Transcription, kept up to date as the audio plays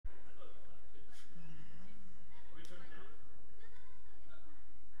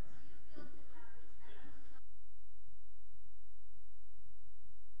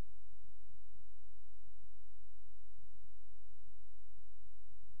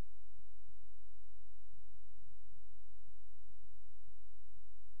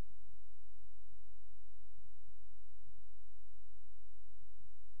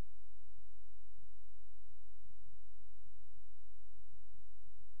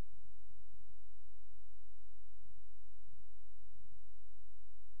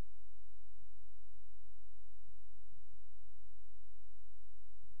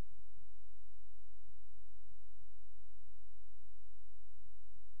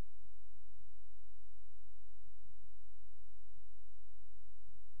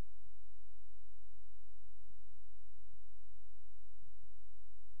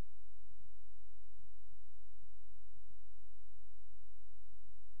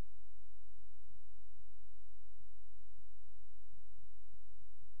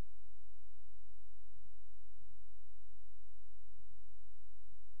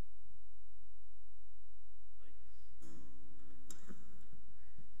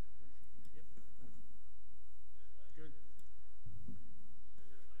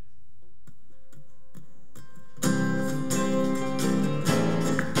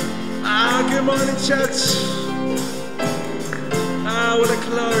Good morning, church. Ah, what a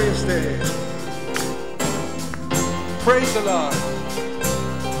glorious day. Praise the Lord.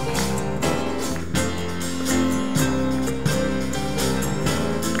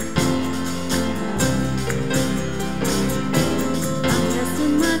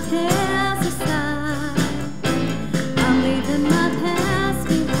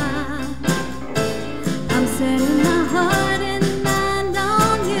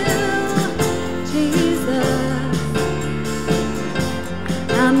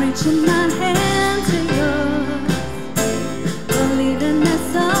 Reaching my hand to yours, believing there's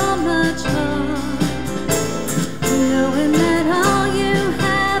so much more, knowing that all you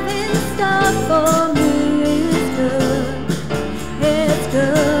have in store for me is good. It's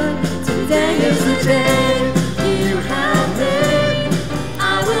good. Today is the day you have made. I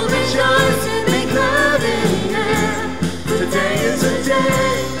will rejoice and be glad in it. Today is the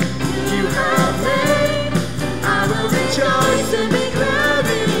day you have made. I will rejoice and be glad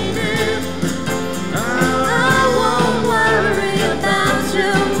in it.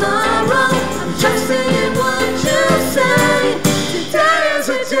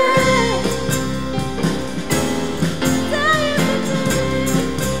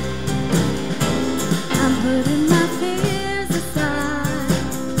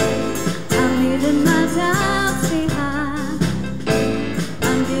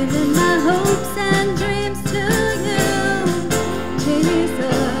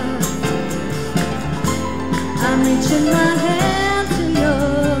 Reaching my hand to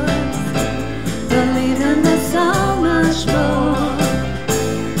yours, believing there's so much more,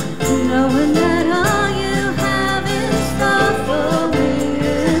 knowing that all you have in store for me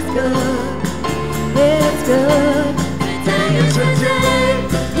is good. It's good. Today is the day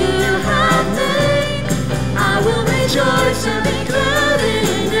you have made. I will rejoice and be glad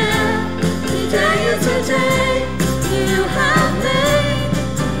in it. Today is the day you have made.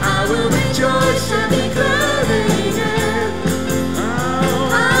 I will rejoice and be glad in it.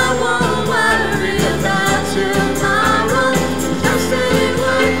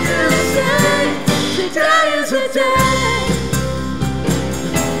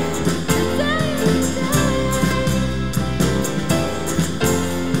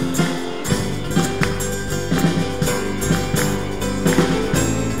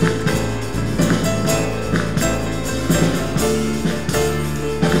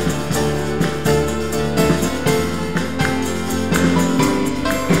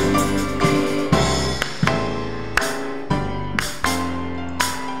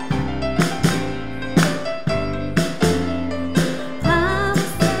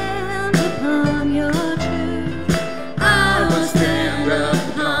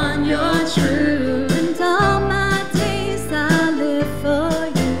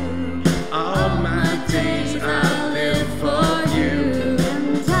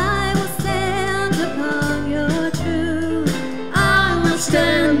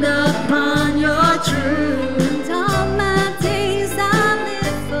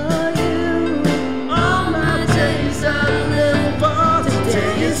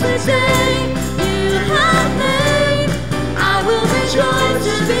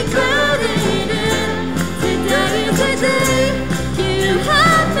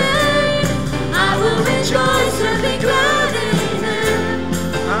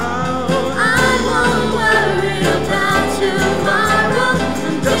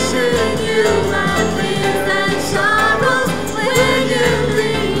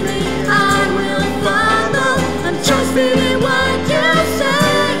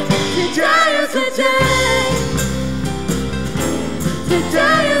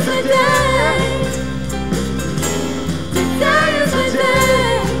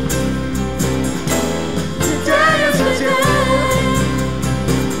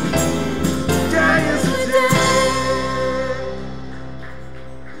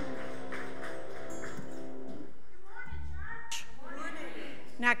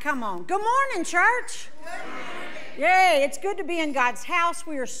 Now, come on. Good morning, church. Yay, it's good to be in God's house.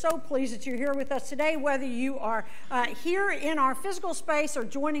 We are so pleased that you're here with us today, whether you are here in our physical space or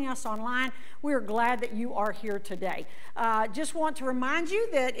joining us online. We are glad that you are here today. Just want to remind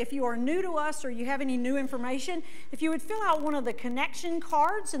you that if you are new to us or you have any new information, if you would fill out one of the connection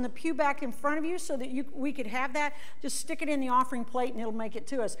cards in the pew back in front of you so that we could have that, just stick it in the offering plate and it'll make it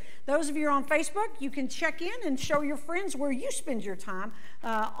to us. Those of you who are on Facebook, you can check in and show your friends where you spend your time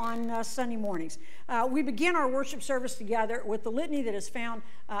on Sunday mornings. We begin our worship service together with the litany that is found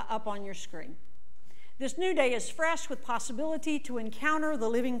up on your screen. This new day is fresh with possibility to encounter the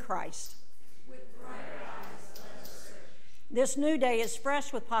living Christ. This new day is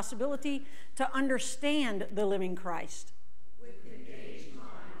fresh with possibility to understand the living Christ.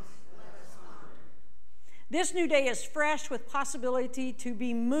 This new day is fresh with possibility to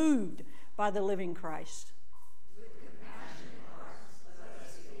be moved by the living Christ.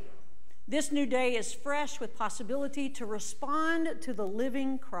 This new day is fresh with possibility to respond to the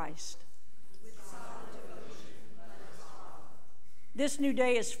living Christ. This new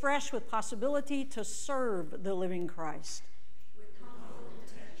day is fresh with possibility to serve the living Christ.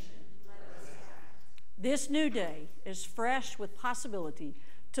 This new day is fresh with possibility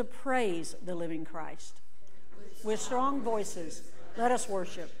to praise the living Christ. With strong voices, let us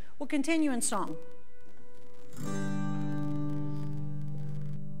worship. We'll continue in song.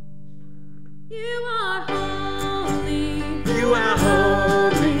 You are holy. You are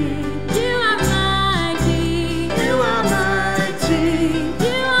holy. You are mighty. You are mighty.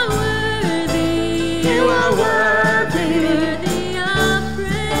 You are worthy. You are worthy. Worthy of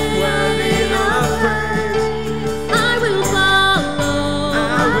praise. Worthy of praise. I will follow.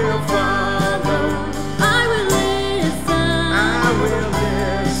 I will follow. I will listen. I will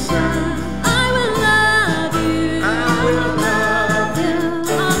listen. I will love you. I will love you.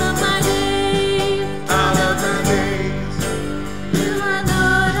 All of my days. All of my days. You are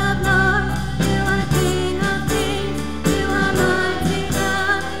Lord of lords. You are King of kings. You are mighty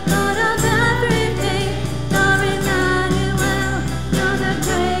God, Lord of everything. You're Emmanuel. You're the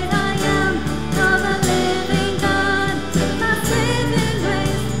great I am. You're the living God. My saving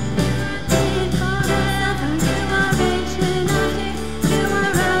grace. You are King forever. You are ancient of days. You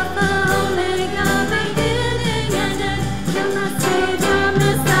are Alpha, Omega, beginning and end. You're my Savior,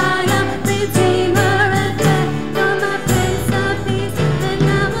 Messiah, Redeemer and friend. You're my Prince of Peace, and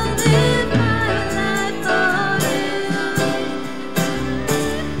I will live my life for you.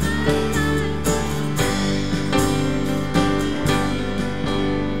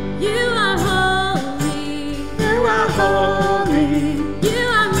 You are holy. You are holy. You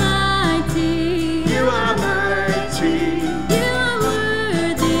are mighty. You are mighty. You are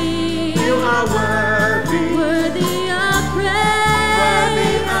worthy. You are worthy. Worthy of praise.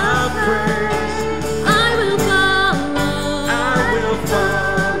 Worthy of praise. I will follow. I will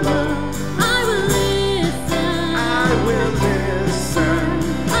follow. I will listen. I will listen.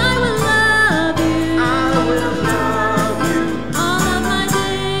 I will love you. I will love you. All of my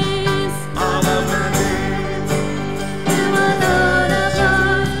days. All of my days. You are Lord of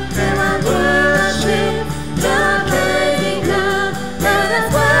lords. And I worship You're King God. Let us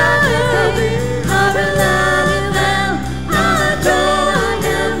worship you. I will love you well. I adore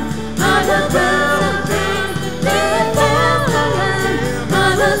Him. I will bow down before the Lamb. I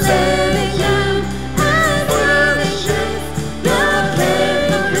will sing you and worship. You're King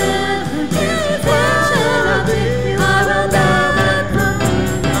forever. You're ancient of days. I will bow down.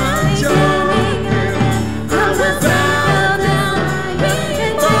 adore Him. I will bow down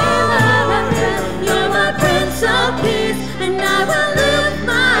before the Lamb. You're my Prince of Peace, and I will live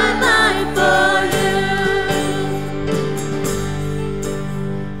my life for you.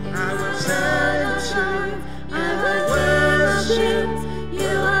 I will say to I will worship.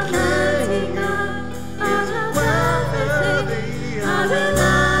 You are mighty God. I will everything. I will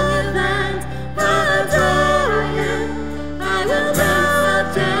love you and adore Him. I will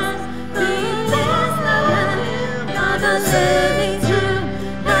bow down before the Lamb. God the living true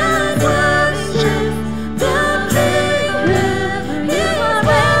and worship the King forever. You are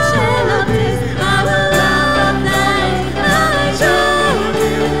ancient of days. I will love and adore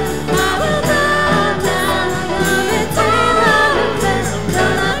you. I will bow down before the Lamb.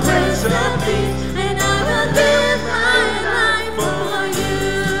 You're the Prince of Peace, and I will live my life for you.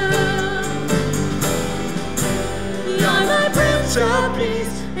 You're my Prince of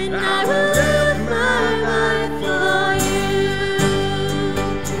Peace, and I will live my life for you.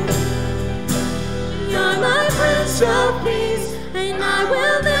 You're my Prince of Peace, and I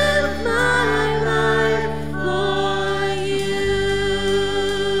will live my life for you.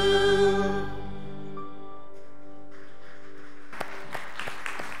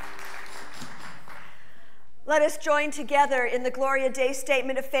 Let us join together in the Gloria Dei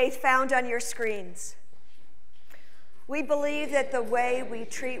statement of faith found on your screens. We believe that the way we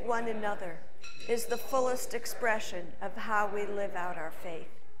treat one another is the fullest expression of how we live out our faith.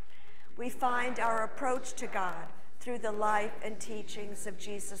 We find our approach to God through the life and teachings of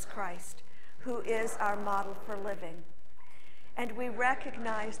Jesus Christ, who is our model for living. And we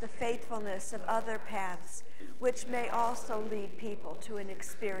recognize the faithfulness of other paths, which may also lead people to an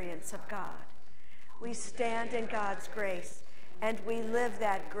experience of God. We stand in God's grace and we live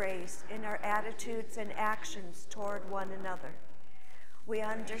that grace in our attitudes and actions toward one another. We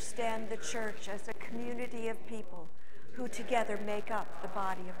understand the church as a community of people who together make up the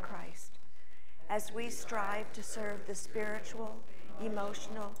body of Christ. As we strive to serve the spiritual,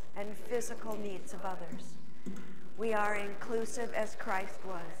 emotional, and physical needs of others, we are inclusive as Christ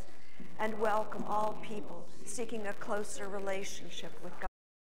was and welcome all people seeking a closer relationship with God.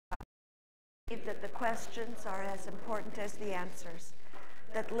 I believe that the questions are as important as the answers,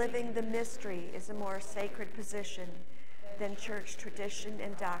 that living the mystery is a more sacred position than church tradition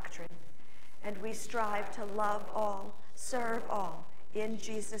and doctrine, and we strive to love all, serve all, in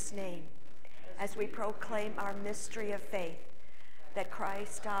Jesus' name, as we proclaim our mystery of faith, that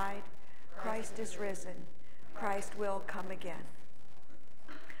Christ died, Christ is risen, Christ will come again.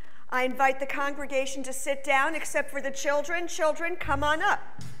 I invite the congregation to sit down, except for the children. Children, come on up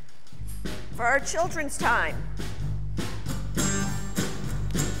for our children's time.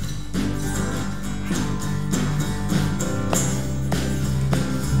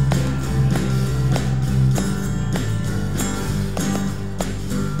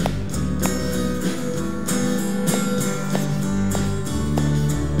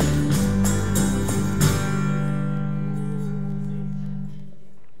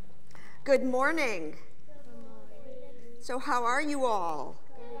 Good morning. So how are you all?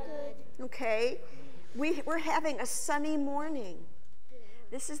 Good. Okay. We're having a sunny morning.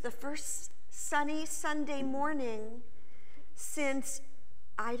 This is the first sunny Sunday morning since,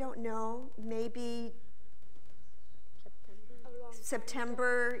 I don't know, maybe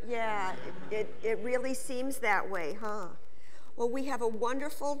September. Yeah, it really seems that way, huh? Well, we have a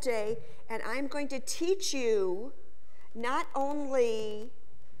wonderful day, and I'm going to teach you not only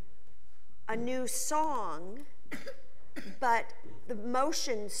a new song, but the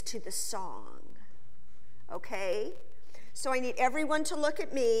motions to the song, okay? So I need everyone to look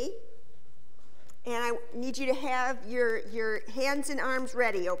at me, and I need you to have your hands and arms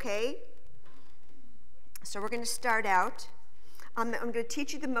ready, okay? So we're going to start out. I'm going to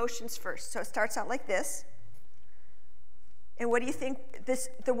teach you the motions first. So it starts out like this. And what do you think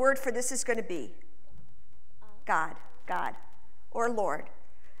the word for this is going to be? God, or Lord.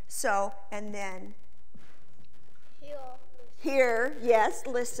 So, and then hear, yes,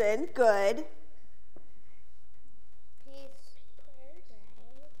 listen, good.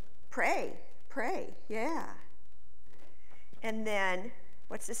 Pray, yeah. And then,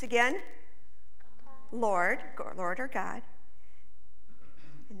 what's this again? Lord or God.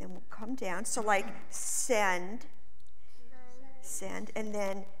 And then we'll come down. So like send, and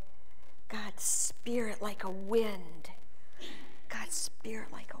then God's Spirit like a wind. God's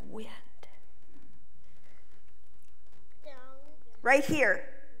Spirit like a wind. Down. Right here,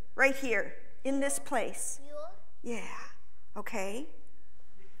 in this place. Yeah, okay.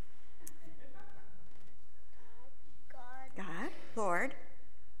 God, Lord.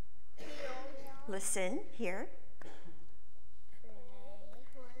 Listen, here.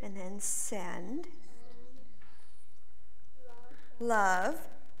 And then send. Love.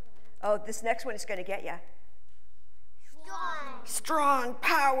 Oh, this next one is going to get you. Strong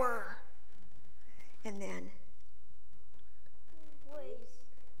power. And then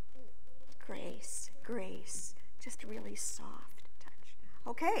grace. Just a really soft touch.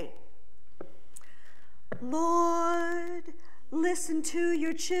 Okay. Lord, listen to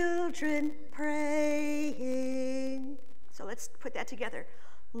your children praying. So let's put that together.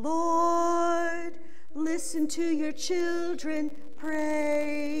 Lord, listen to your children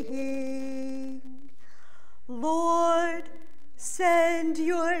praying. Lord, send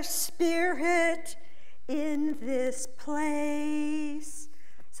your Spirit in this place.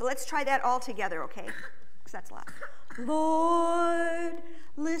 So let's try that all together, okay? Because that's a lot. Lord,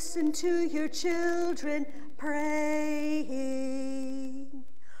 listen to your children praying.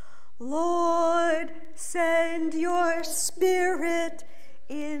 Lord, send your Spirit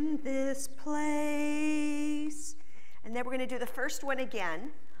in this place. And then we're going to do the first one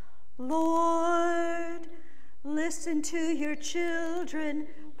again. Lord, listen to your children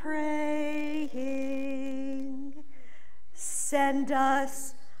praying. Send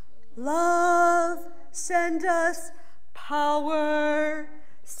us love, send us power,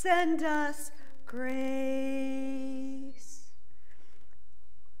 send us grace.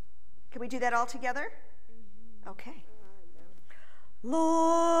 Can we do that all together? Okay.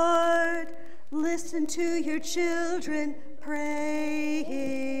 Lord, listen to your children praying.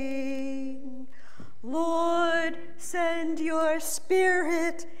 Lord, send your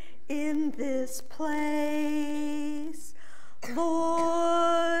Spirit in this place.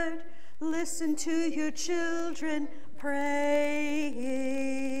 Lord, listen to your children praying.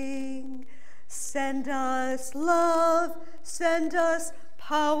 Send us love, send us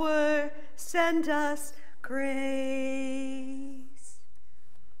power, send us grace.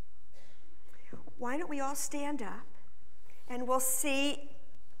 Why don't we all stand up and we'll see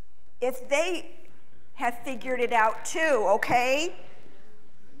if they have figured it out too, okay?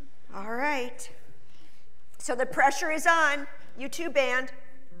 All right. So the pressure is on. You too, band.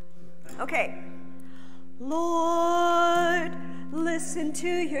 Okay. Lord, listen to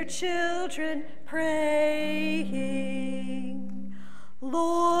your children praying.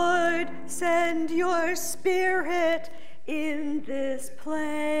 Lord, send your spirit in this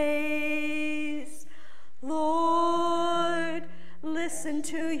place. Lord, listen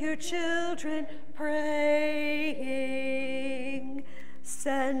to your children praying.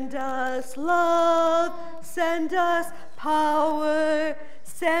 Send us love, send us power,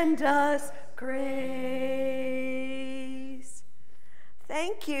 send us grace.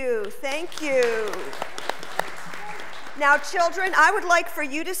 Thank you, thank you. Now, children, I would like for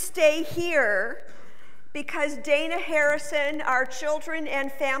you to stay here because Dana Harrison, our children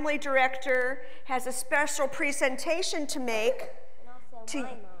and family director, has a special presentation to make. And also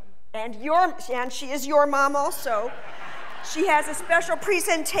my mom. And she is your mom also. She has a special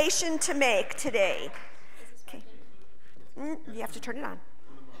presentation to make today. Okay. You have to turn it on.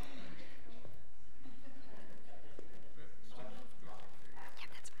 Yeah,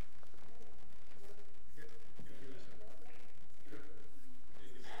 that's fine.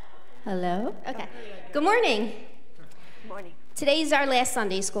 Hello? Okay. Good morning. Good morning. Today's our last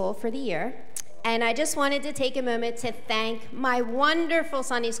Sunday school for the year, and I just wanted to take a moment to thank my wonderful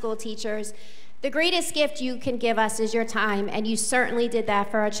Sunday school teachers. The greatest gift you can give us is your time, and you certainly did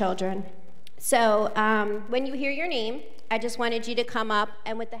that for our children. So when you hear your name, I just wanted you to come up,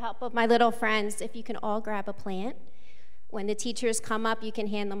 and with the help of my little friends, if you can all grab a plant. When the teachers come up, you can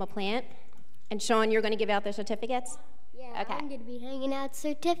hand them a plant. And Sean, you're going to give out their certificates? Yeah, okay. I'm going to be hanging out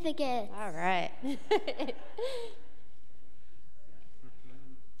certificates. All right.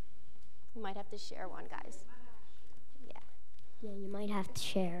 You might have to share one, guys. Yeah. Yeah, you might have to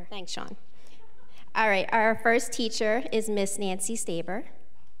share. Thanks, Sean. All right, our first teacher is Miss Nancy Staber.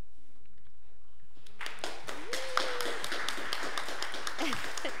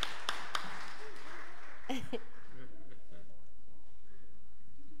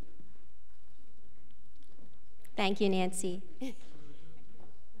 Thank you, Nancy.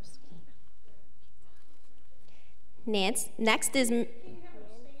 Next is,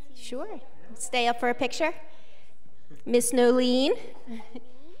 sure, stay up for a picture. Miss Nolene.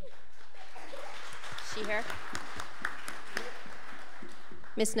 She here?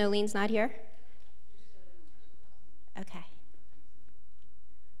 Miss Nolene's not here? Okay.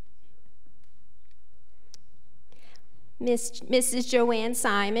 Mrs. Joanne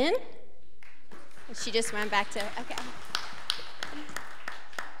Simon. She just went back to, okay.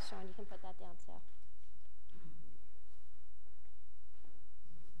 Sean, you can put that down too.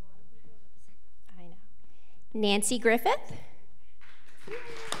 I know. Nancy Griffith.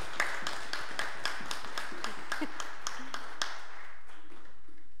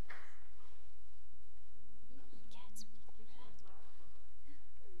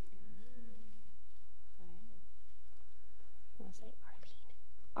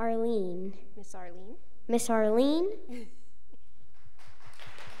 Arlene. Miss Arlene. Miss Arlene.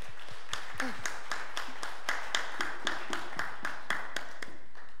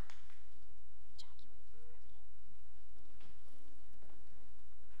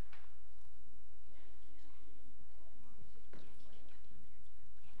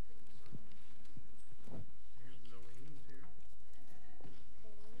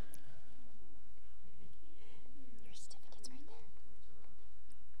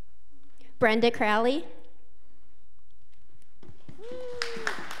 Brenda Crowley.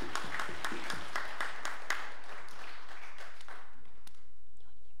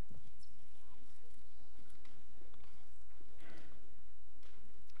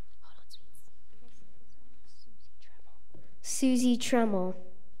 Susie Tremmel.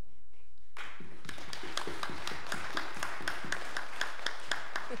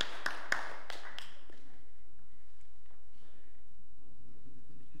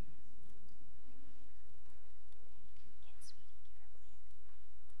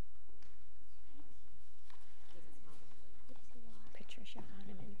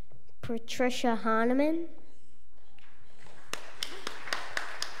 Patricia Hahnemann.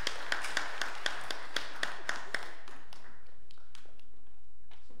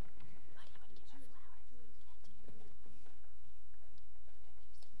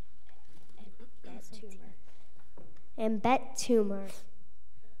 and Bet Toomer.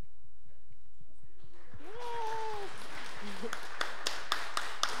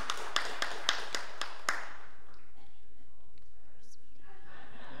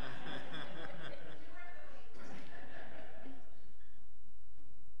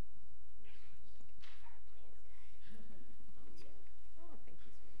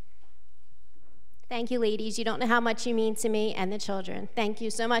 Thank you, ladies. You don't know how much you mean to me and the children. Thank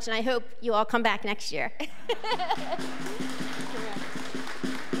you so much, and I hope you all come back next year.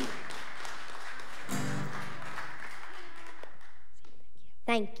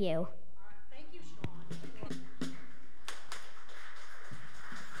 Thank you. Thank you, Sean.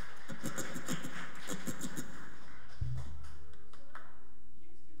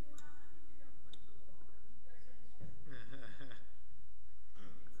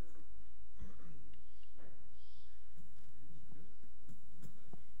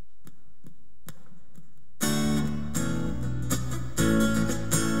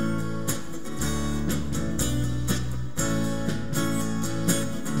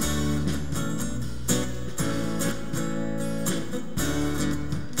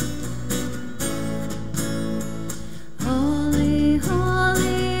 Holy,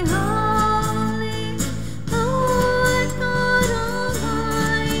 holy, holy, Lord God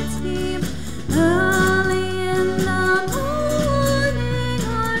Almighty. Early in the morning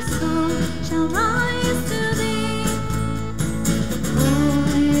our soul shall rise to Thee.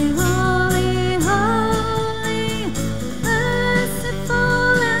 Holy, holy, holy,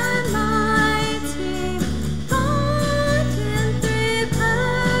 merciful and mighty, God in three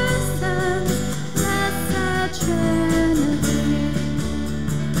persons, blessed Trinity.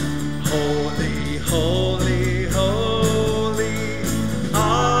 Holy, holy, holy,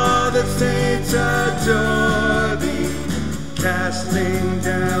 all the saints adore Thee, casting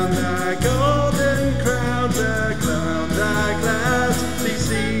down Thy golden crown, the glassy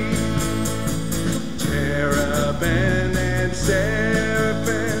sea. Cherubim and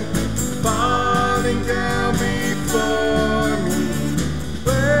seraphim falling down before Me,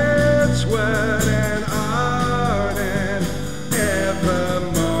 words, word, and art, and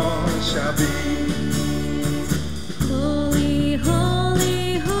evermore shall be. Holy,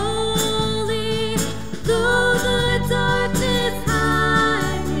 holy, holy, though the darkness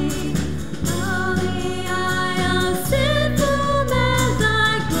hide me, though the eye of sinful man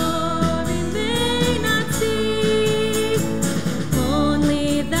Thy glory may not see. Only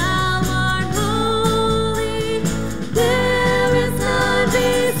Thou art holy, there is none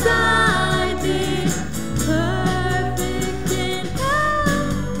beside Thee, perfect in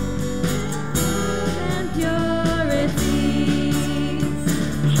health and purity.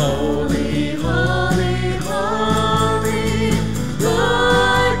 Holy, holy, holy,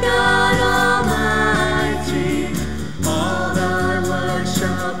 Lord God Almighty, all Thy works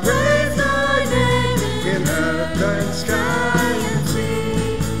shall praise Thy name in earth and sky and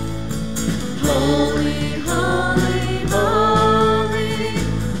sea. Holy, holy, holy,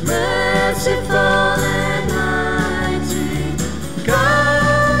 merciful and mighty,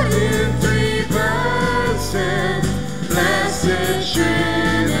 God in three persons, blessed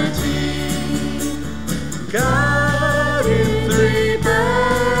Trinity. God in three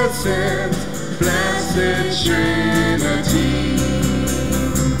persons, blessed Trinity.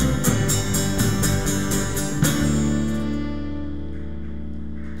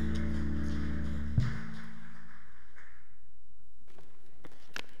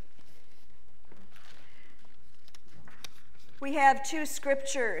 We have two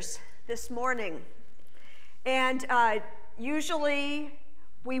scriptures this morning, and usually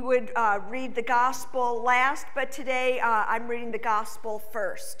we would read the gospel last, but today I'm reading the gospel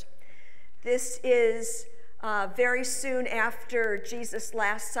first. This is very soon after Jesus'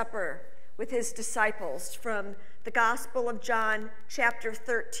 Last Supper with His disciples, from the Gospel of John, chapter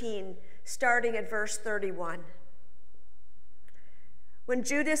 13, starting at verse 31. When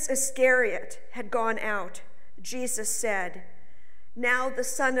Judas Iscariot had gone out, Jesus said, "Now the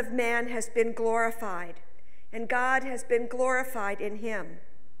Son of Man has been glorified, and God has been glorified in Him.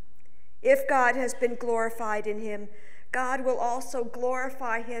 If God has been glorified in Him, God will also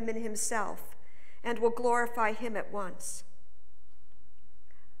glorify Him in Himself, and will glorify Him at once.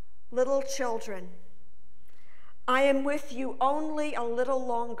 Little children, I am with you only a little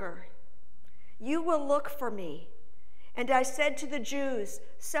longer. You will look for me. And I said to the Jews,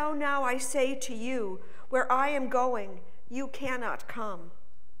 so now I say to you, where I am going, you cannot come.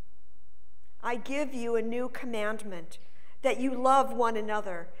 I give you a new commandment, that you love one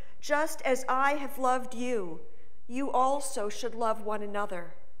another. Just as I have loved you, you also should love one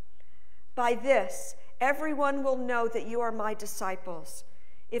another. By this, everyone will know that you are my disciples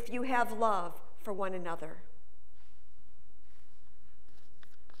if you have love for one another.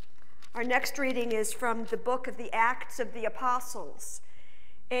 Our next reading is from the book of the Acts of the Apostles.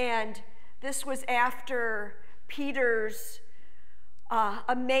 And this was after Peter's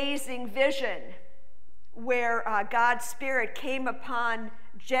amazing vision where God's Spirit came upon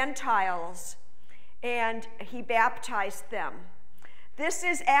Gentiles and he baptized them. This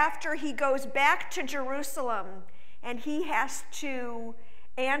is after he goes back to Jerusalem and he has to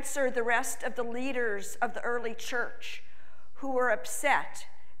answer the rest of the leaders of the early church who were upset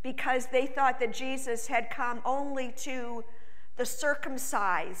because they thought that Jesus had come only to the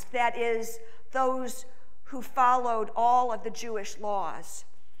circumcised, that is, those who followed all of the Jewish laws.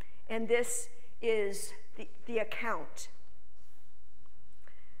 And this is the account.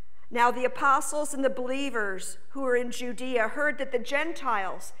 Now the apostles and the believers who were in Judea heard that the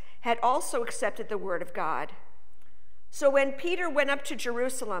Gentiles had also accepted the word of God. So when Peter went up to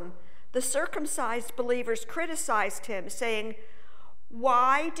Jerusalem, the circumcised believers criticized him, saying,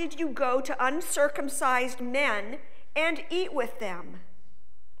 "Why did you go to uncircumcised men and eat with them?"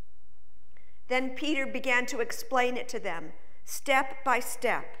 Then Peter began to explain it to them, step by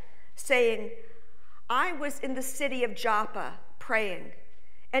step, saying, "I was in the city of Joppa praying,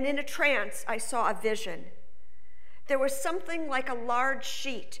 and in a trance I saw a vision. There was something like a large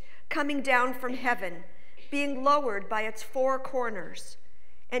sheet coming down from heaven, being lowered by its four corners,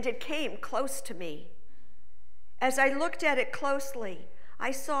 and it came close to me. As I looked at it closely,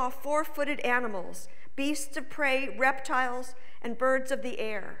 I saw four-footed animals, beasts of prey, reptiles, and birds of the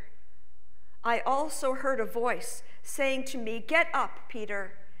air. I also heard a voice saying to me, 'Get up,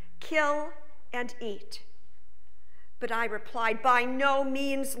 Peter, kill and eat.' But I replied, 'By no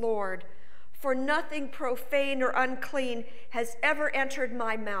means, Lord, for nothing profane or unclean has ever entered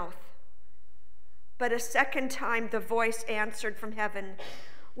my mouth.' But a second time the voice answered from heaven,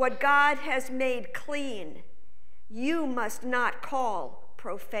 'What God has made clean, you must not call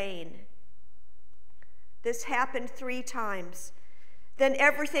profane.' This happened 3 times. Then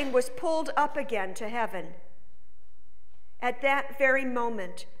everything was pulled up again to heaven. At that very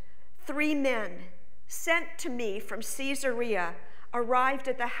moment, 3 men sent to me from Caesarea arrived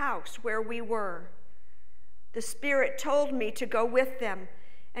at the house where we were. The Spirit told me to go with them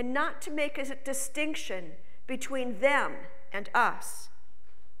and not to make a distinction between them and us.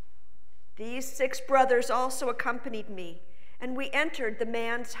 These 6 brothers also accompanied me, and we entered the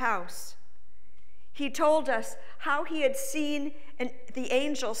man's house. He told us how he had seen the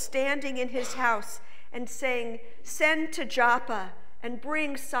angel standing in his house and saying, 'Send to Joppa and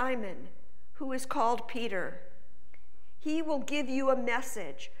bring Simon, who is called Peter. He will give you a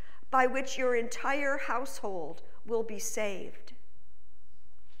message by which your entire household will be saved.'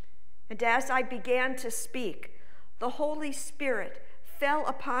 And as I began to speak, the Holy Spirit fell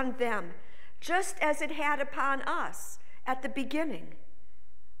upon them, just as it had upon us at the beginning.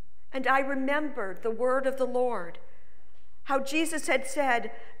 And I remembered the word of the Lord, how Jesus had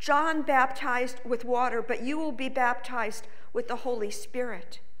said, 'John baptized with water, but you will be baptized with the Holy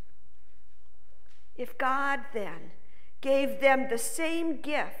Spirit.' If God then gave them the same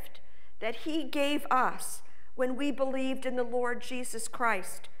gift that he gave us when we believed in the Lord Jesus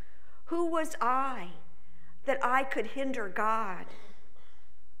Christ, who was I that I could hinder God?"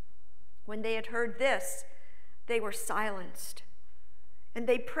 When they had heard this, they were silenced, and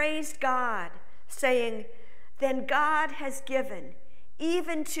they praised God, saying, "Then God has given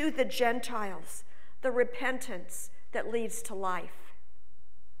even to the Gentiles the repentance that leads to life."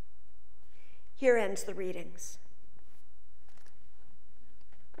 Here ends the readings.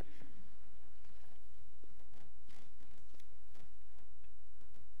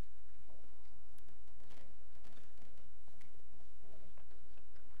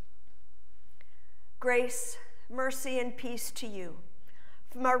 Grace, mercy, and peace to you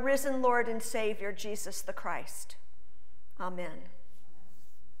from our risen Lord and Savior, Jesus the Christ. Amen.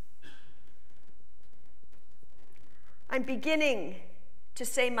 I'm beginning to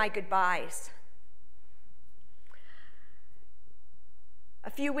say my goodbyes. A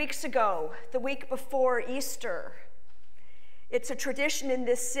few weeks ago, the week before Easter, it's a tradition in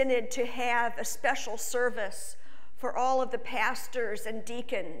this synod to have a special service for all of the pastors and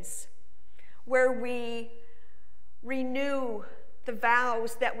deacons, where we renew the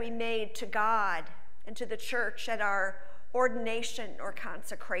vows that we made to God and to the church at our ordination or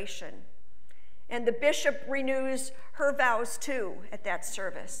consecration. And the bishop renews her vows too at that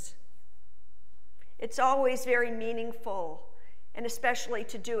service. It's always very meaningful, and especially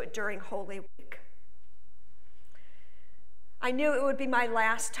to do it during Holy Week. I knew it would be my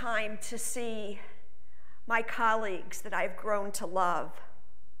last time to see my colleagues that I've grown to love.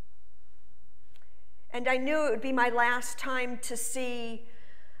 And I knew it would be my last time to see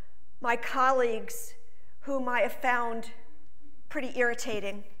my colleagues whom I have found pretty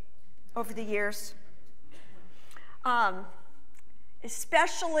irritating over the years.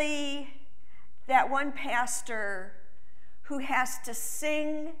 Especially that one pastor who has to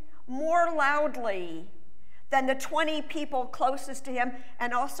sing more loudly than the 20 people closest to him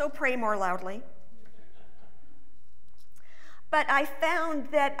and also pray more loudly. But I found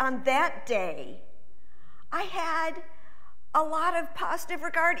that on that day, I had a lot of positive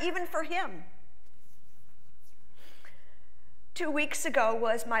regard even for him. 2 weeks ago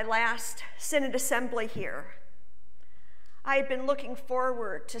was my last Synod Assembly here. I had been looking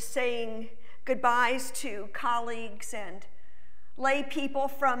forward to saying goodbyes to colleagues and lay people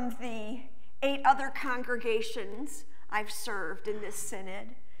from the 8 other congregations I've served in this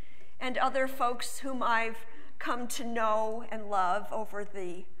synod, and other folks whom I've come to know and love over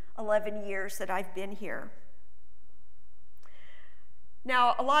the 11 years that I've been here.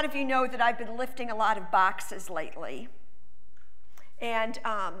 Now, a lot of you know that I've been lifting a lot of boxes lately, and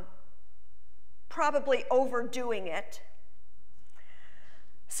probably overdoing it.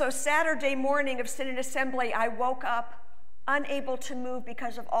 So Saturday morning of Synod Assembly, I woke up unable to move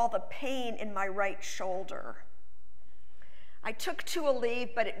because of all the pain in my right shoulder. I took 2 a leave,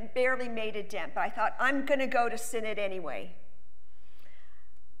 but it barely made a dent. But I thought, I'm going to go to Synod anyway.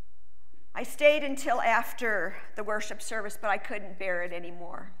 I stayed until after the worship service, but I couldn't bear it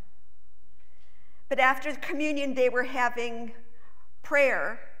anymore. But after the communion, they were having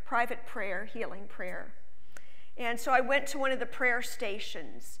prayer, private prayer, healing prayer. And so I went to one of the prayer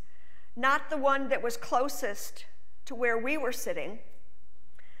stations, not the one that was closest to where we were sitting,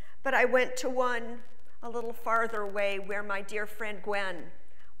 but I went to one a little farther away where my dear friend Gwen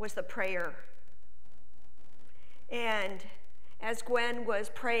was the prayer. And as Gwen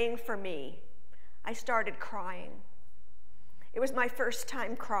was praying for me, I started crying. It was my first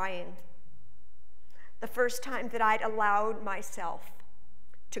time crying, the first time that I'd allowed myself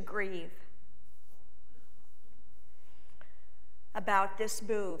to grieve about this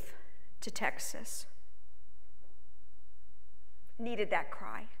move to Texas. Needed that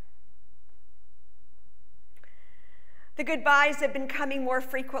cry. The goodbyes have been coming more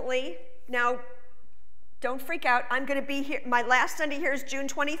frequently. Now, don't freak out. I'm going to be here. My last Sunday here is June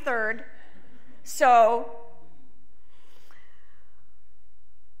 23rd.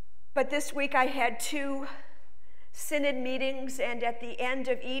 But this week I had 2 synod meetings, and at the end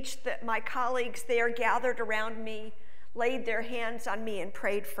of each, my colleagues there gathered around me, laid their hands on me, and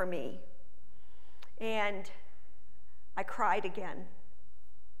prayed for me. And I cried again.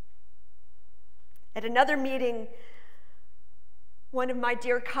 At another meeting, one of my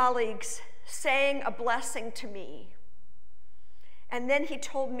dear colleagues sang a blessing to me. And then he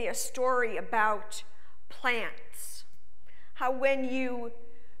told me a story about plants. How when you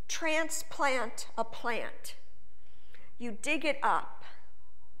transplant a plant, you dig it up.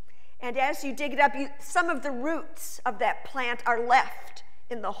 And as you dig it up, some of the roots of that plant are left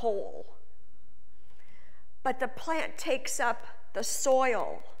in the hole. But the plant takes up the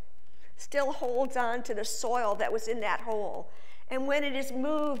soil, still holds on to the soil that was in that hole. And when it is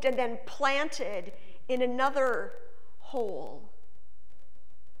moved and then planted in another hole,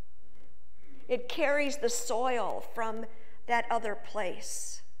 it carries the soil from that other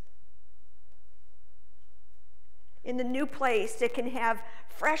place. In the new place, it can have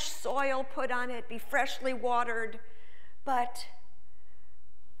fresh soil put on it, be freshly watered, but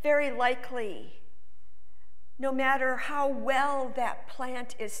very likely, no matter how well that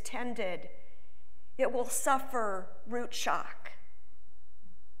plant is tended, it will suffer root shock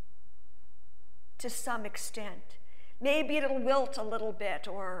to some extent. Maybe it'll wilt a little bit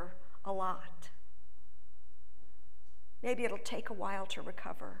or a lot. Maybe it'll take a while to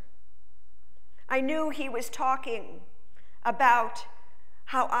recover. I knew he was talking about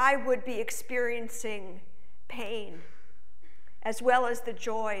how I would be experiencing pain as well as the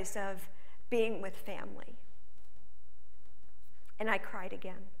joys of being with family. And I cried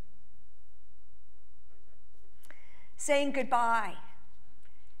again. Saying goodbye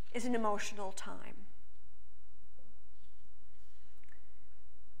is an emotional time.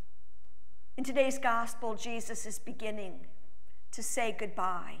 In today's gospel, Jesus is beginning to say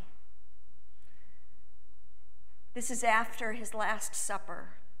goodbye. This is after his Last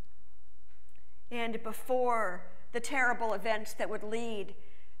Supper and before the terrible events that would lead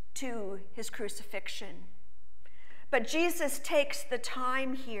to his crucifixion. But Jesus takes the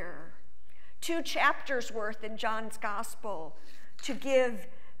time here, 2 chapters worth in John's gospel, to give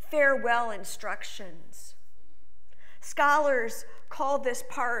farewell instructions. Scholars call this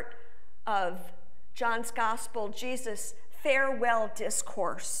part of John's gospel Jesus' farewell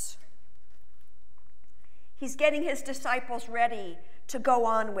discourse. He's getting his disciples ready to go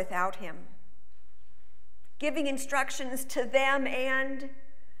on without him, giving instructions to them and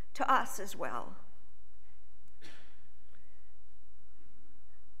to us as well.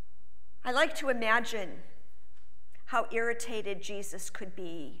 I like to imagine how irritated Jesus could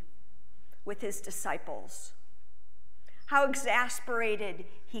be with his disciples, how exasperated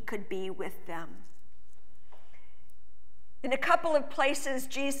he could be with them. In a couple of places,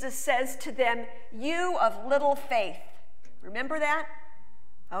 Jesus says to them, "You of little faith." Remember that?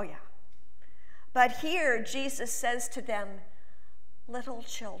 Oh, yeah. But here, Jesus says to them, "Little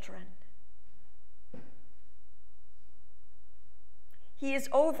children." He is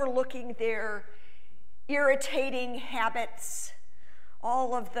overlooking their irritating habits,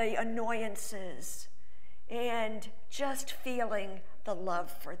 all of the annoyances, and just feeling the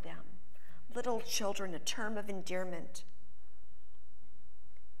love for them. Little children, a term of endearment.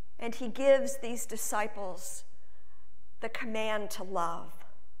 And he gives these disciples the command to love.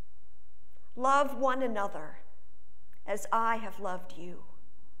 Love one another as I have loved you.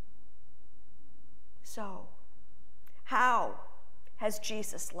 So, how has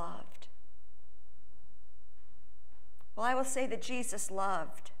Jesus loved? Well, I will say that Jesus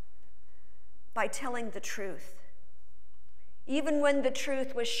loved by telling the truth, even when the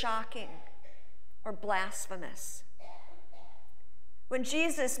truth was shocking or blasphemous. When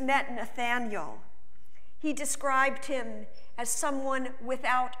Jesus met Nathanael, he described him as someone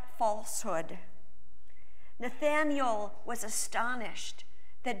without falsehood. Nathanael was astonished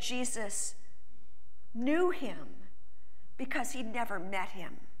that Jesus knew him because he'd never met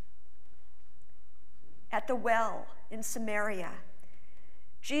him. At the well in Samaria,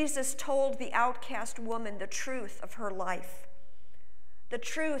 Jesus told the outcast woman the truth of her life, the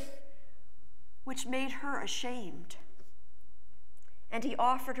truth which made her ashamed. And he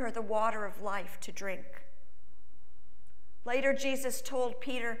offered her the water of life to drink. Later, Jesus told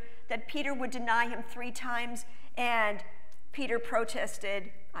Peter that Peter would deny him 3 times, and Peter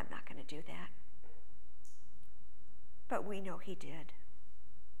protested, "I'm not going to do that." But we know he did.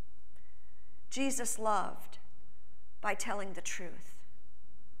 Jesus loved by telling the truth.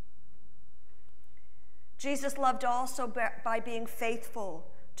 Jesus loved also by being faithful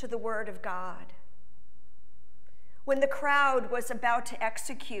to the word of God. When the crowd was about to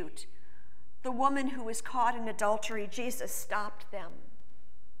execute the woman who was caught in adultery, Jesus stopped them,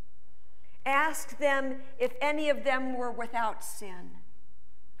 asked them if any of them were without sin,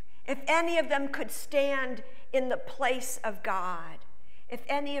 if any of them could stand in the place of God, if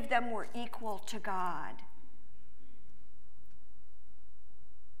any of them were equal to God.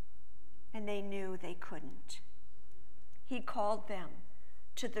 And they knew they couldn't. He called them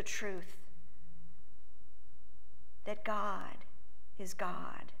to the truth that God is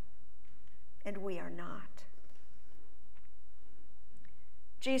God and we are not.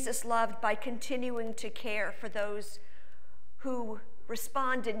 Jesus loved by continuing to care for those who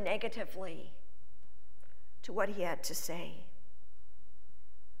responded negatively to what he had to say.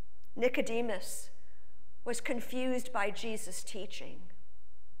 Nicodemus was confused by Jesus' teaching.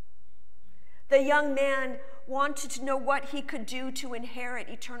 The young man wanted to know what he could do to inherit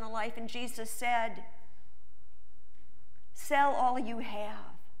eternal life, and Jesus said, "Sell all you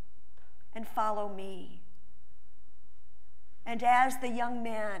have and follow me." And as the young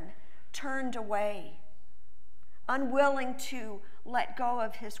man turned away, unwilling to let go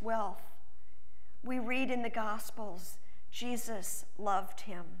of his wealth, we read in the Gospels, Jesus loved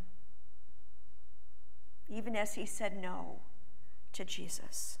him, even as he said no to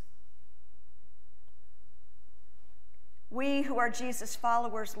Jesus. We who are Jesus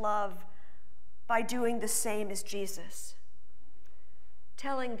followers love by doing the same as Jesus,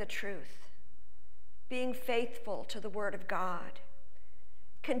 telling the truth, being faithful to the word of God,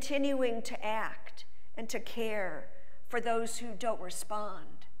 continuing to act and to care for those who don't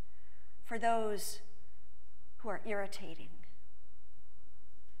respond, for those who are irritating.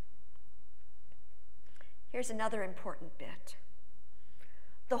 Here's another important bit.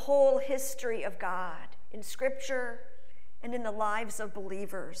 The whole history of God in Scripture and in the lives of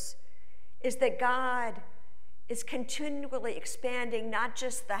believers is that God is continually expanding not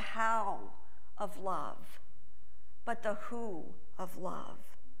just the how of love, but the who of love.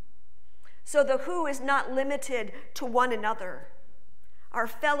 So the who is not limited to one another, our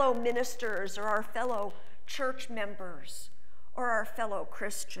fellow ministers or our fellow church members or our fellow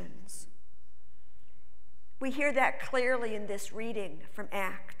Christians. We hear that clearly in this reading from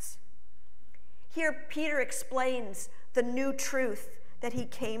Acts. Here, Peter explains the new truth that he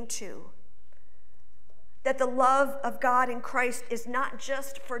came to, that the love of God in Christ is not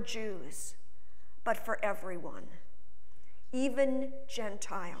just for Jews, but for everyone, even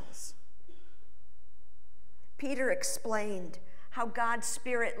Gentiles. Peter explained how God's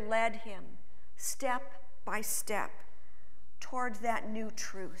Spirit led him step by step toward that new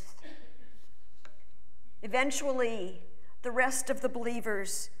truth. Eventually, the rest of the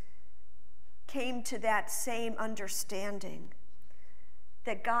believers came to that same understanding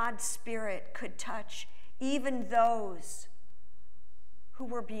that God's Spirit could touch even those who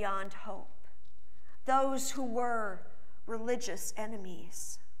were beyond hope, those who were religious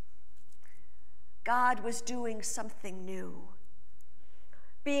enemies. God was doing something new,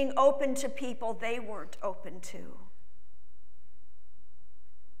 being open to people they weren't open to.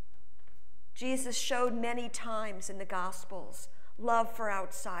 Jesus showed many times in the Gospels love for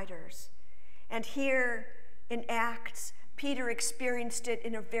outsiders. And here in Acts, Peter experienced it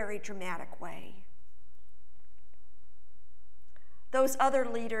in a very dramatic way. Those other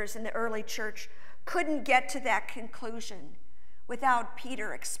leaders in the early church couldn't get to that conclusion without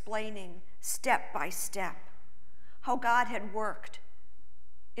Peter explaining step by step how God had worked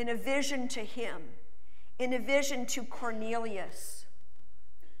in a vision to him, in a vision to Cornelius,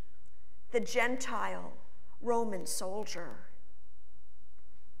 the Gentile Roman soldier.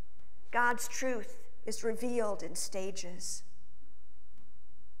 God's truth is revealed in stages.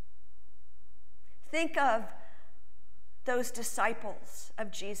 Think of those disciples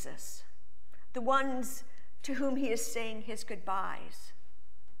of Jesus, the ones to whom he is saying his goodbyes.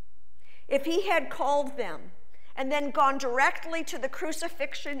 If he had called them and then gone directly to the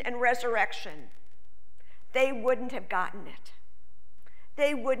crucifixion and resurrection, they wouldn't have gotten it.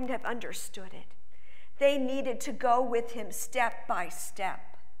 They wouldn't have understood it. They needed to go with him step by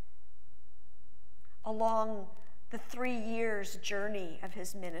step along the 3 years journey of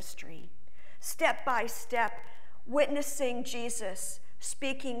his ministry, step by step, witnessing Jesus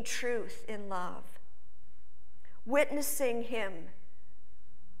speaking truth in love, witnessing him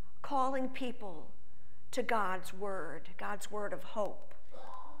calling people to God's word of hope,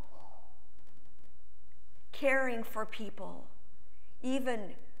 caring for people,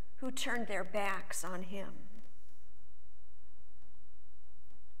 even who turned their backs on him.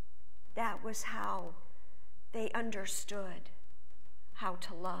 That was how they understood how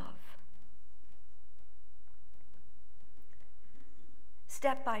to love.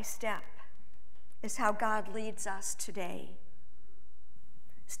 Step by step is how God leads us today.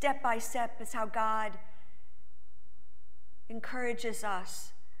 Step by step is how God encourages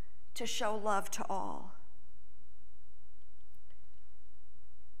us to show love to all.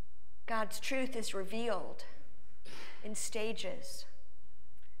 God's truth is revealed in stages.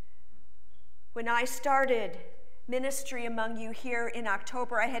 When I started ministry among you here in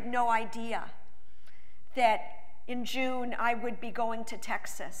October, I had no idea that in June I would be going to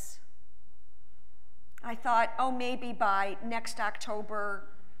Texas. I thought, oh, maybe by next October,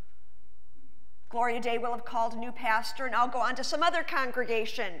 Gloria Day will have called a new pastor and I'll go on to some other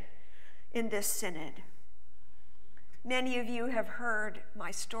congregation in this synod. Many of you have heard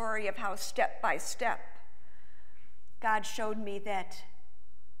my story of how step by step God showed me that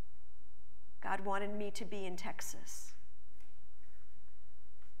God wanted me to be in Texas.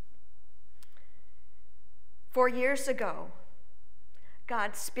 4 years ago,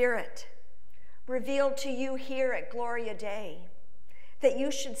 God's Spirit revealed to you here at Gloria Day that you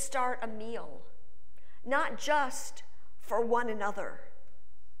should start a meal, not just for one another,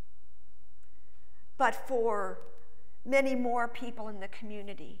 but for many more people in the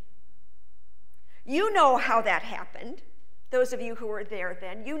community. You know how that happened. Those of you who were there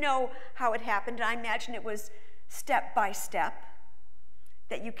then, you know how it happened. I imagine it was step by step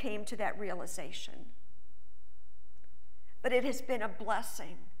that you came to that realization. But it has been a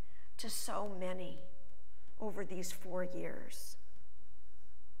blessing to so many over these 4 years.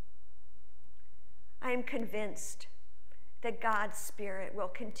 I am convinced that God's Spirit will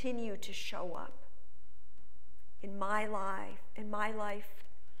continue to show up in my life,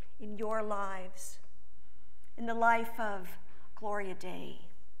 in your lives, in the life of Gloria Day.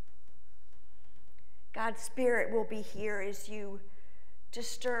 God's Spirit will be here as you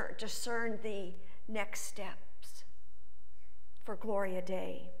discern the next steps for Gloria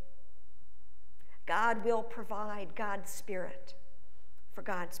Day. God will provide God's Spirit for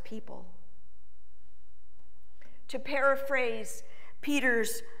God's people. To paraphrase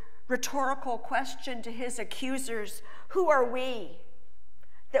Peter's rhetorical question to his accusers, who are we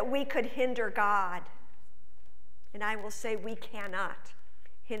that we could hinder God? And I will say we cannot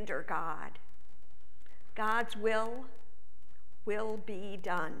hinder God. God's will be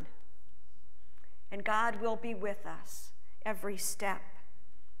done. And God will be with us every step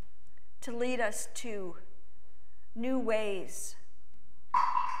to lead us to new ways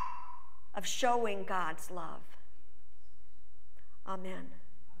of showing God's love. Amen.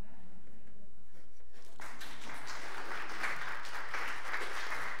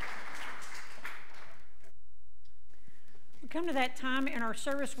 We come to that time in our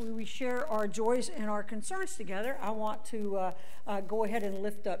service where we share our joys and our concerns together. I want to go ahead and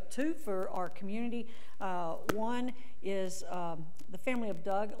lift up two for our community. One is the family of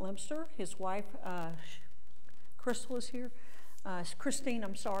Doug Lemster. His wife, Crystal, is here. Christine,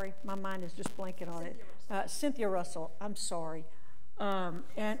 I'm sorry. My mind is just blanking on it. Cynthia Russell, I'm sorry.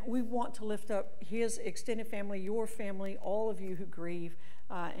 And we want to lift up his extended family, your family, all of you who grieve,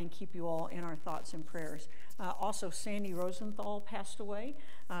 and keep you all in our thoughts and prayers. Also, Sandy Rosenthal passed away.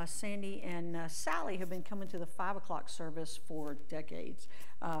 Sandy and Sally have been coming to the 5 o'clock service for decades,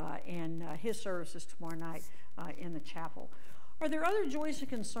 and his service is tomorrow night in the chapel. Are there other joys and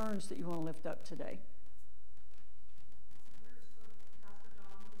concerns that you want to lift up today?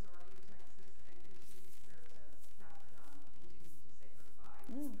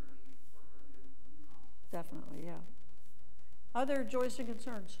 Definitely, yeah. Other joys and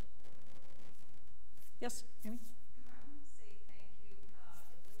concerns? Yes, Amy? I want to say thank you.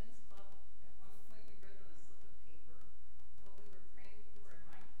 At Women's Club, at one point we wrote on a slip of paper what we were praying for, and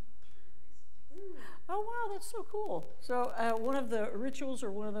mine came true recently. Oh, wow, that's so cool. So one of the rituals,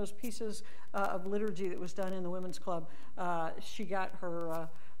 or one of those pieces of liturgy that was done in the Women's Club, she got her,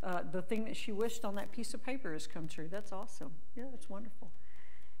 the thing that she wished on that piece of paper has come true. That's awesome. Yeah, that's wonderful.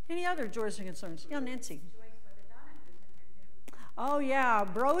 Any other joys and concerns? Yeah, Nancy. Oh, yeah.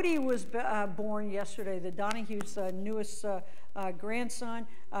 Brody was born yesterday, the Donahue's newest grandson.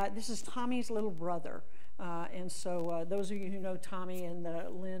 This is Tommy's little brother. And so those of you who know Tommy and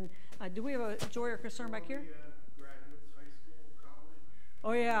Lynn, do we have a joy or concern back here? Graduates, high school, college.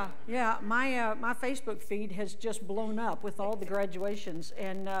 Oh, yeah. Yeah, my Facebook feed has just blown up with all the graduations.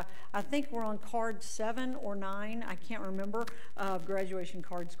 And I think we're on card 7 or 9, I can't remember, of graduation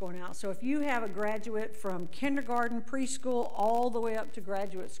cards going out. So if you have a graduate from kindergarten, preschool, all the way up to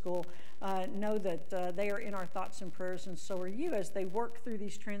graduate school, know that they are in our thoughts and prayers, and so are you as they work through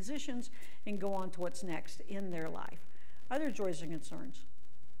these transitions and go on to what's next in their life. Other joys and concerns?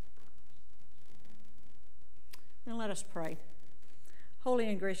 Then let us pray. Holy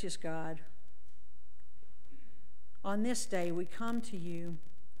and gracious God, on this day we come to you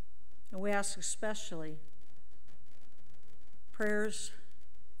and we ask especially prayers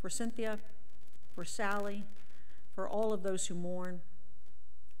for Cynthia, for Sally, for all of those who mourn.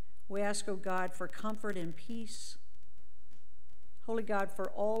 We ask, oh God, for comfort and peace. Holy God,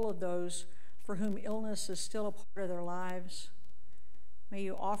 for all of those for whom illness is still a part of their lives, may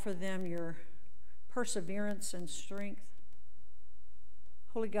you offer them your perseverance and strength.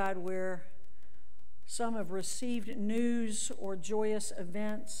 Holy God, where some have received news or joyous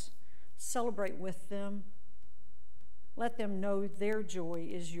events, celebrate with them. Let them know their joy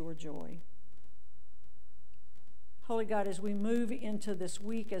is your joy. Holy God, as we move into this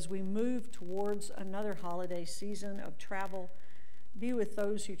week, as we move towards another holiday season of travel, be with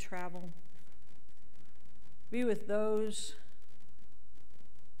those who travel. Be with those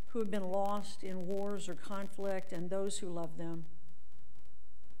who have been lost in wars or conflict and those who love them.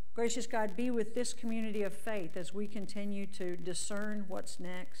 Gracious God, be with this community of faith as we continue to discern what's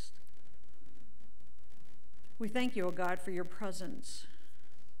next. We thank you, O God, for your presence,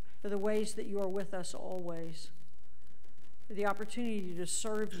 for the ways that you are with us always, for the opportunity to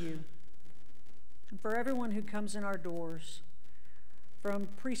serve you, and for everyone who comes in our doors, from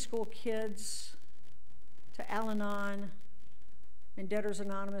preschool kids to Al-Anon and Debtors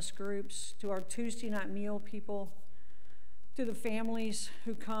Anonymous groups, to our Tuesday night meal people, to the families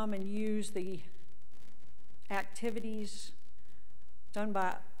who come and use the activities done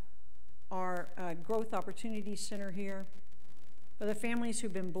by our Growth Opportunity Center here, for the families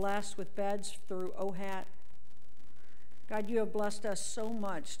who've been blessed with beds through OHAT. God, you have blessed us so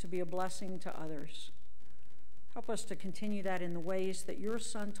much to be a blessing to others. Help us to continue that in the ways that your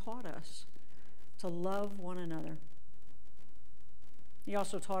Son taught us, to love one another. He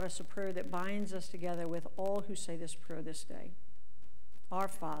also taught us a prayer that binds us together with all who say this prayer this day. Our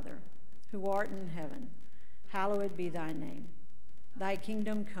Father, who art in heaven, hallowed be thy name. Thy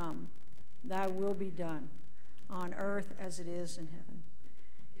kingdom come, thy will be done, on earth as it is in heaven.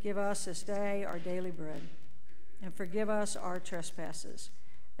 Give us this day our daily bread, and forgive us our trespasses,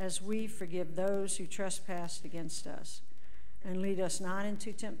 as we forgive those who trespass against us. And lead us not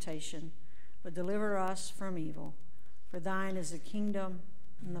into temptation, but deliver us from evil. For thine is the kingdom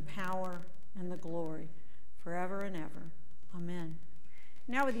and the power and the glory forever and ever. Amen.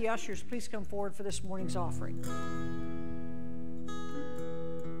 Now would the ushers please come forward for this morning's offering.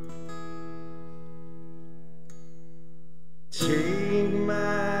 Take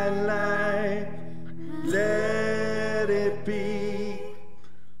my life, let it be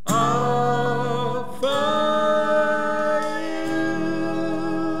all for you.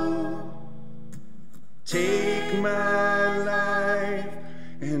 Take my life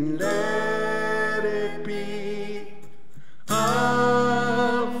and let it be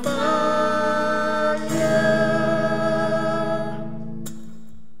all for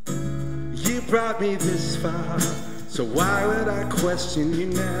you. You brought me this far, so why would I question you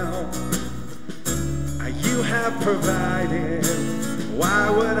now? You have provided, why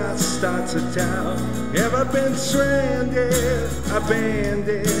would I start to doubt? Ever been stranded,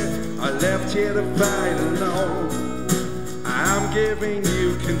 abandoned, or left here to fight alone? I'm giving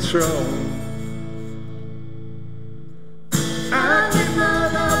you control. I give my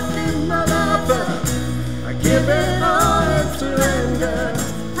love to my lover, I give it all and surrender.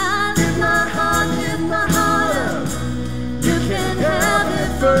 I give my heart, you can have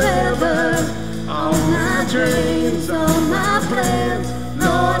it forever. All my dreams, all my plans,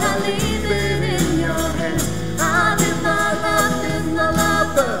 Lord, I leave it in your hands. I live my life in the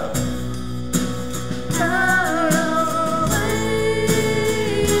love of your way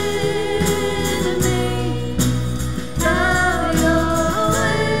to me. Have your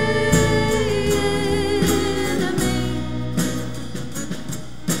way to me.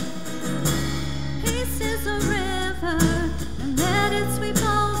 Peace is a river, and let it sweep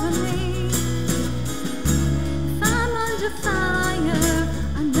over me. Fire,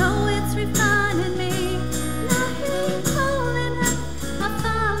 I know it's refining me. Now he's calling out, I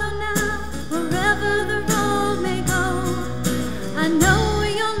follow now, wherever the road may go. I know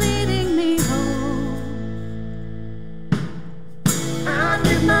you're leading me home. I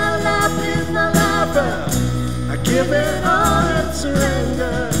give my life, live my lover, I give it all and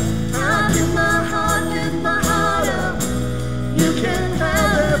surrender. I give my heart, give my heart up, you can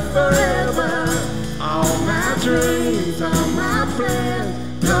have it forever. All my dreams, all my plans,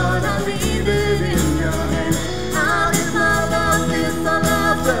 Lord, I leave it in your hands. I live my love, live my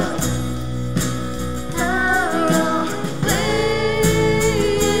lover. Have your way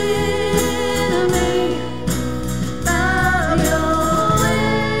to me. Have your way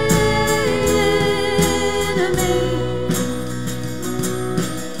to me.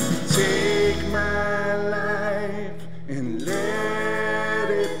 Take my life and let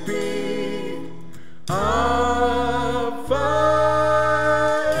it be all for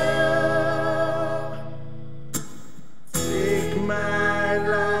you. Take my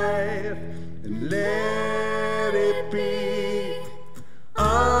life and let it be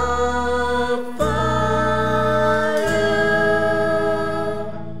all for you.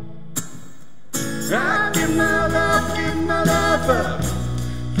 I give my love up,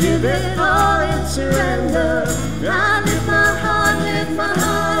 give it all and surrender. I live my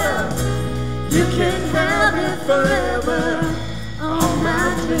heart up. You can have it forever. All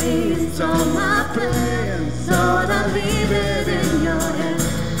my dreams, all my plans, Lord, I leave it in your hands.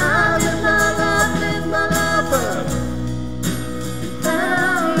 I live my love up.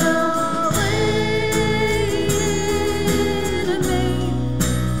 Have your way to me.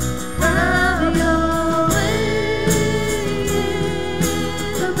 Have your way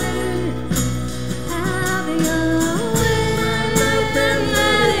to me. Have your way to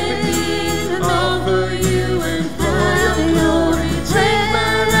me. All for you and for your glory. Take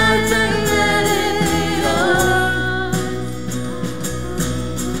my life and let it be yours.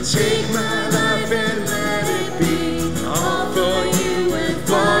 Take my life and let it be all for you and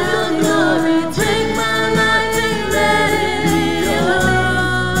for your glory. Take my life and let it be yours.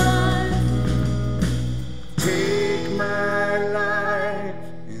 Take my life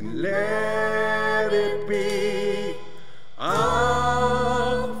and let it be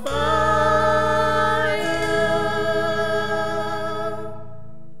all for you.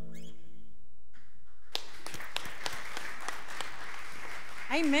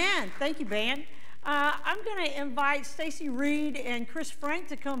 Amen. Thank you, band. I'm going to invite Stacy Reed and Chris Frank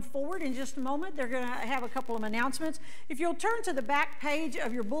to come forward in just a moment. They're going to have a couple of announcements. If you'll turn to the back page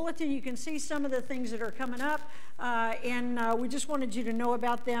of your bulletin, you can see some of the things that are coming up, and we just wanted you to know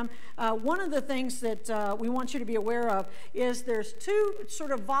about them. One of the things that we want you to be aware of is there's two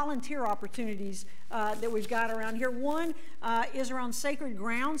sort of volunteer opportunities that we've got around here. One is around sacred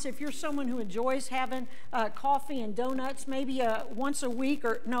grounds. If you're someone who enjoys having coffee and donuts, maybe once a week,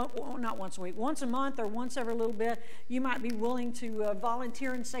 or no, not once a week, once a month or once every little bit, you might be willing to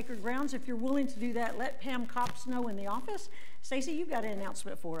volunteer in sacred grounds. If you're willing to do that, let Pam Cops know in the office. Stacey, you've got an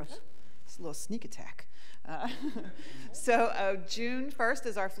announcement for us. It's a little sneak attack. So June 1st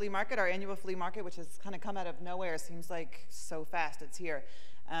is our flea market, our annual flea market, which has kind of come out of nowhere. Seems like so fast it's here.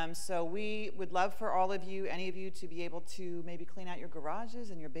 So we would love for all of you, any of you, to be able to maybe clean out your garages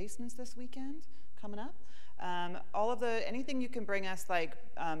and your basements this weekend coming up. Anything you can bring us, like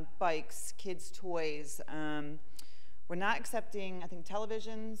bikes, kids' toys. We're not accepting, I think,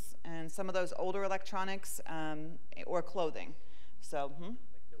 televisions and some of those older electronics or clothing. So,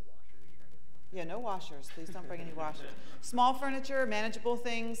 Yeah, no washers. Please don't bring any washers. Small furniture, manageable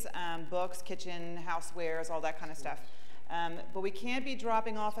things, books, kitchen, housewares, all that kind of stuff. But we can't be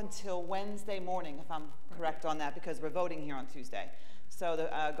dropping off until Wednesday morning, if I'm correct on that, because we're voting here on Tuesday. So the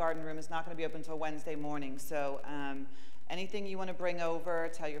garden room is not going to be open until Wednesday morning. So anything you want to bring over,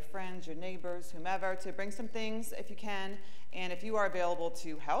 tell your friends, your neighbors, whomever, to bring some things if you can. And if you are available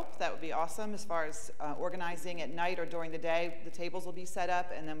to help, that would be awesome. As far as organizing at night or during the day, the tables will be set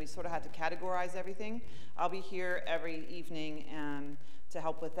up, and then we sort of have to categorize everything. I'll be here every evening to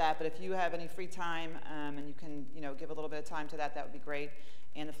help with that. But if you have any free time and you can, give a little bit of time to that, that would be great.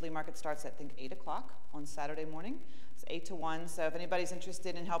 And the flea market starts at, I think, 8 o'clock on Saturday morning. It's 8 to 1. So if anybody's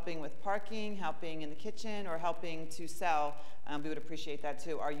interested in helping with parking, helping in the kitchen, or helping to sell, we would appreciate that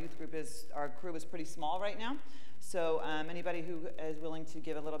too. Our crew is pretty small right now. So anybody who is willing to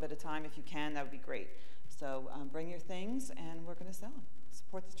give a little bit of time, if you can, that would be great. So bring your things, and we're going to sell them.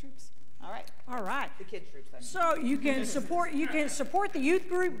 Support the troops. All right. All right. The kids troops. I mean. So you can support the youth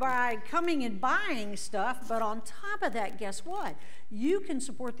group by coming and buying stuff, but on top of that, guess what? You can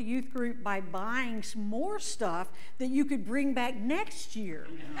support the youth group by buying some more stuff that you could bring back next year.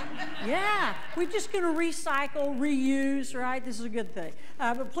 Yeah, we're just going to recycle, reuse, right? This is a good thing.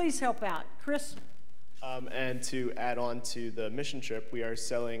 But please help out. Chris? And to add on to the mission trip, we are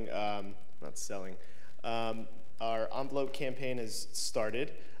selling, our envelope campaign has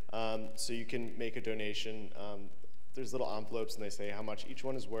started. So you can make a donation. There's little envelopes, and they say how much each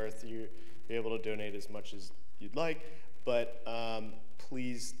one is worth. You're able to donate as much as you'd like, but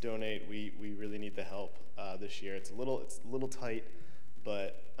please donate. We really need the help this year. It's a little tight,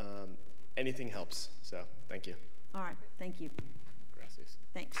 but anything helps. So thank you. All right, thank you. Gracias.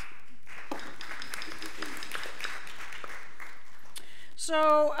 Thanks.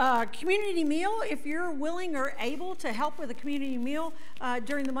 So community meal, if you're willing or able to help with a community meal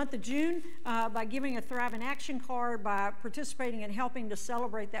during the month of June by giving a Thrive in Action card, by participating and helping to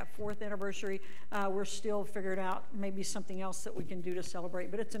celebrate that 4th anniversary, we're still figuring out maybe something else that we can do to celebrate.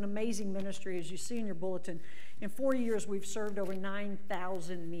 But it's an amazing ministry, as you see in your bulletin. In 4 years, we've served over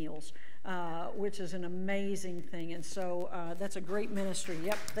 9,000 meals, which is an amazing thing. And so that's a great ministry.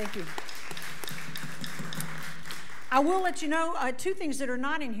 Yep, thank you. I will let you know 2 things that are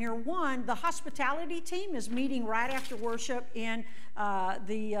not in here. One, the hospitality team is meeting right after worship in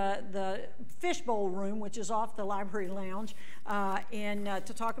the fishbowl room, which is off the library lounge, and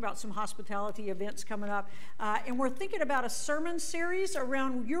to talk about some hospitality events coming up. And we're thinking about a sermon series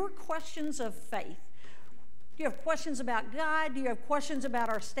around your questions of faith. Do you have questions about God? Do you have questions about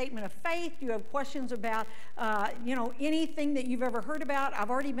our statement of faith? Do you have questions about, anything that you've ever heard about? I've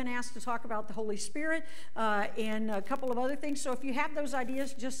already been asked to talk about the Holy Spirit and a couple of other things. So if you have those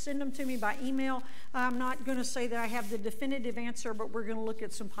ideas, just send them to me by email. I'm not going to say that I have the definitive answer, but we're going to look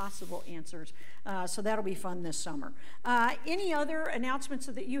at some possible answers. So that'll be fun this summer. Any other announcements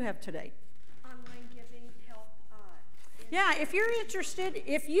that you have today? Yeah, if you're interested,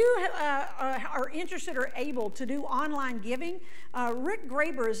 if you are interested or able to do online giving, Rick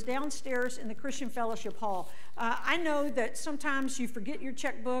Graber is downstairs in the Christian Fellowship Hall. I know that sometimes you forget your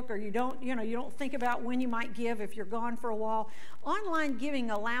checkbook, or you don't think about when you might give if you're gone for a while. Online giving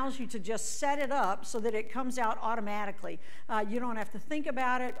allows you to just set it up so that it comes out automatically. You don't have to think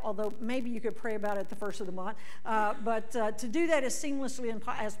about it, although maybe you could pray about it the first of the month. But to do that as seamlessly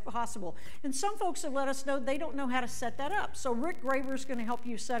as possible. And some folks have let us know they don't know how to set that up. So Rick Graber is going to help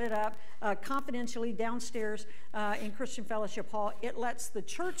you set it up confidentially downstairs in Christian Fellowship Hall. It lets the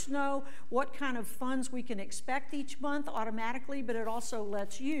church know what kind of funds we can expect each month automatically, but it also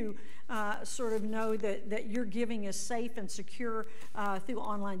lets you sort of know that your giving is safe and secure through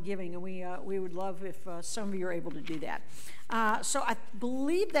online giving, and we would love if some of you are able to do that. So I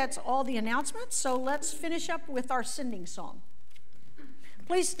believe that's all the announcements, so let's finish up with our sending song.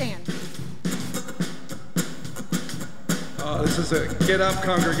 Please stand. This is a Get Up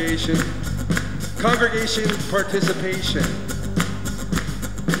congregation. Congregation participation.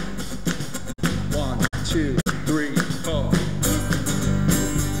 1, 2, 3, 4.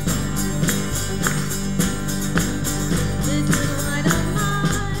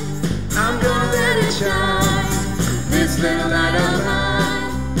 I'm gonna let it shine. This little light of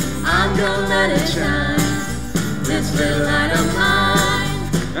mine. I'm gonna let it shine. This little light of mine.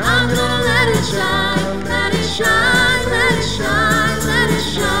 I'm gonna let it shine. Let it shine. Let it shine. Let it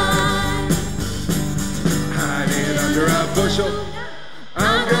shine. Hide it under a bushel.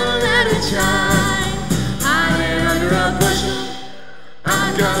 I'm gonna let it shine. Hide it under a bushel.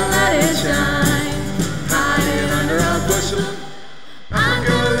 I'm gonna let it shine. Hide it under a bushel. I'm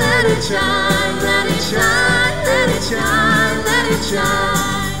gonna let it shine, let it shine, let it shine, let it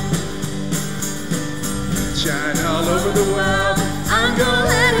shine. Shine all over the world. I'm gonna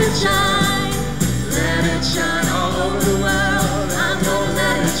let it shine. Let it shine all over the world. I'm gonna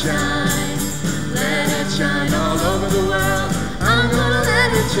let it shine. Let it shine all over the world. I'm gonna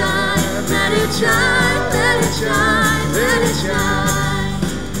let it shine. Let it shine, let it shine, let it shine.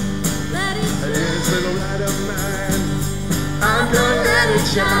 Let it shine. This little light of mine. I'm gonna let it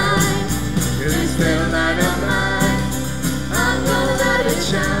shine. This little light of mine. I'm gonna let it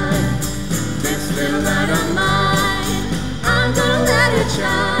shine. This little light of mine. I'm gonna let it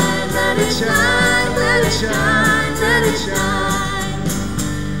shine. Let it shine. Let it shine. Let it shine.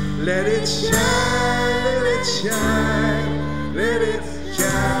 Let it shine. Let it shine. Let it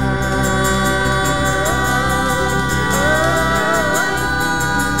shine.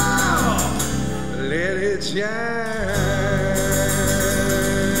 Let it shine.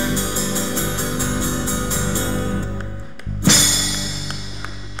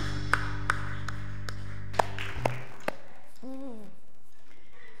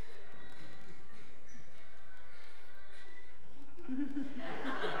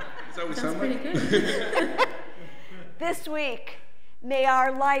 Sounds pretty good. This week, may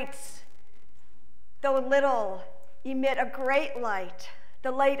our lights, though little, emit a great light,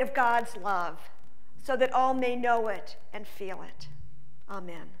 the light of God's love, so that all may know it and feel it.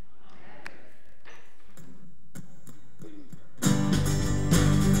 Amen.